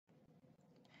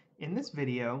In this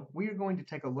video, we are going to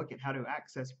take a look at how to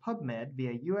access PubMed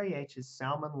via UAH's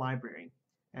Salmon Library,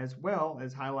 as well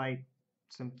as highlight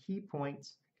some key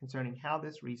points concerning how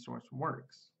this resource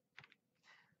works.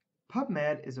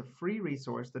 PubMed is a free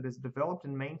resource that is developed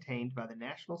and maintained by the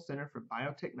National Center for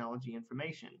Biotechnology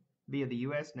Information via the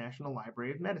U.S. National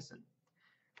Library of Medicine.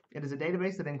 It is a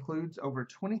database that includes over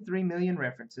 23 million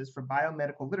references for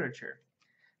biomedical literature.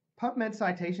 PubMed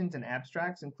citations and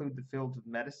abstracts include the fields of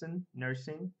medicine,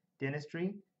 nursing,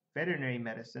 dentistry, veterinary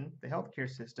medicine, the healthcare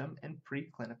system, and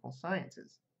preclinical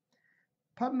sciences.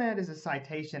 PubMed is a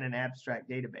citation and abstract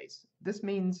database. This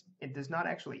means it does not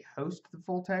actually host the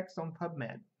full text on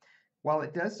PubMed. While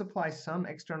it does supply some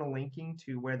external linking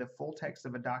to where the full text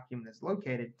of a document is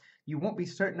located, you won't be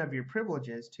certain of your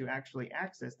privileges to actually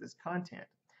access this content.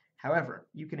 However,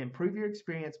 you can improve your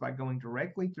experience by going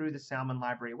directly through the Salmon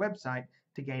Library website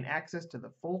to gain access to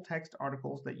the full text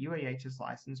articles that UAH has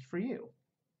licensed for you.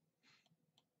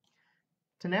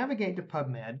 To navigate to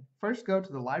PubMed, first go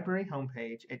to the library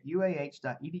homepage at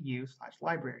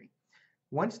uah.edu/library.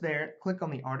 Once there, click on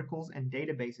the Articles and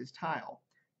Databases tile.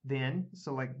 Then,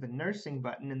 select the Nursing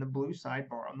button in the blue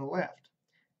sidebar on the left.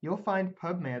 You'll find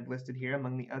PubMed listed here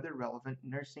among the other relevant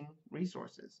nursing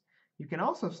resources. You can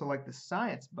also select the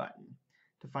Science button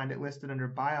to find it listed under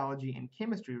Biology and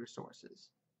Chemistry resources.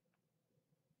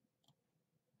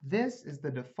 This is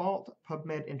the default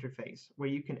PubMed interface where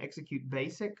you can execute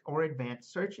basic or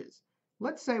advanced searches.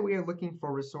 Let's say we are looking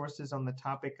for resources on the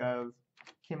topic of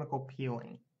chemical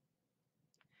peeling.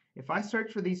 If I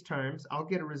search for these terms, I'll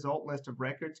get a result list of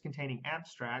records containing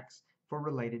abstracts for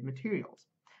related materials.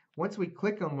 Once we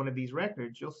click on one of these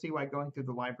records, you'll see why going through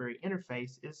the library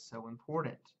interface is so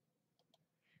important.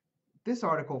 This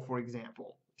article, for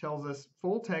example, tells us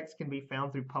full text can be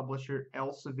found through publisher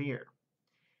Elsevier.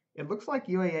 It looks like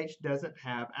UAH doesn't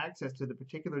have access to the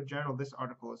particular journal this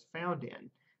article is found in,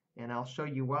 and I'll show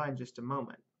you why in just a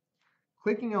moment.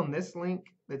 Clicking on this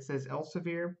link that says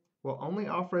Elsevier will only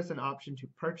offer us an option to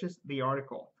purchase the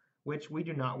article, which we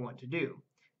do not want to do.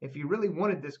 If you really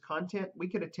wanted this content, we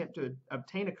could attempt to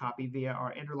obtain a copy via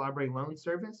our interlibrary loan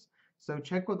service, so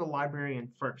check with the librarian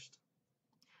first.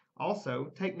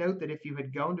 Also, take note that if you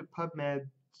had gone to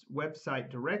PubMed's website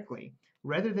directly,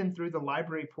 rather than through the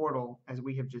library portal as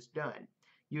we have just done,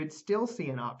 you would still see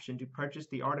an option to purchase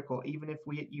the article even if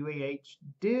we at UAH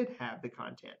did have the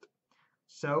content.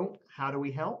 So, how do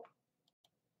we help?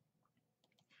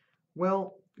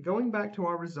 Well, going back to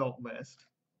our result list,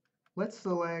 let's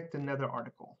select another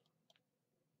article.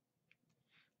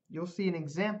 You'll see an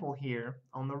example here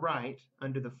on the right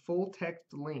under the full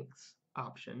text links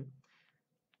option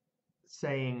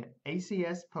saying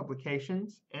ACS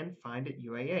Publications and Find at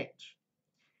UAH.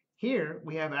 Here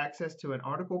we have access to an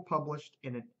article published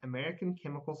in an American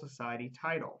Chemical Society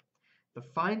title. The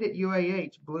Find at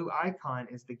UAH blue icon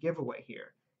is the giveaway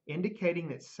here, indicating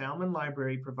that Salmon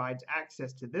Library provides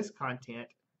access to this content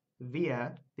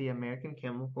via the American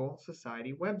Chemical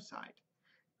Society website.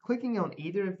 Clicking on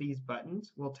either of these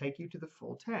buttons will take you to the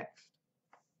full text.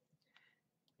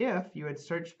 If you had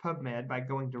searched PubMed by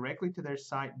going directly to their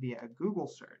site via a Google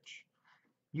search,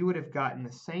 you would have gotten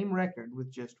the same record with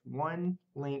just one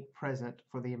link present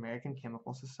for the American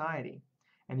Chemical Society,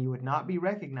 and you would not be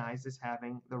recognized as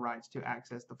having the rights to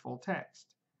access the full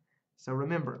text. So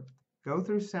remember, go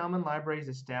through Salmon Library's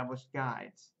established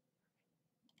guides.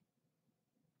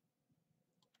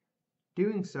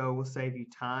 Doing so will save you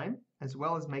time as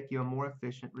well as make you a more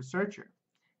efficient researcher.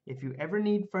 If you ever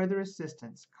need further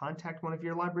assistance, contact one of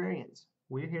your librarians.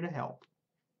 We're here to help.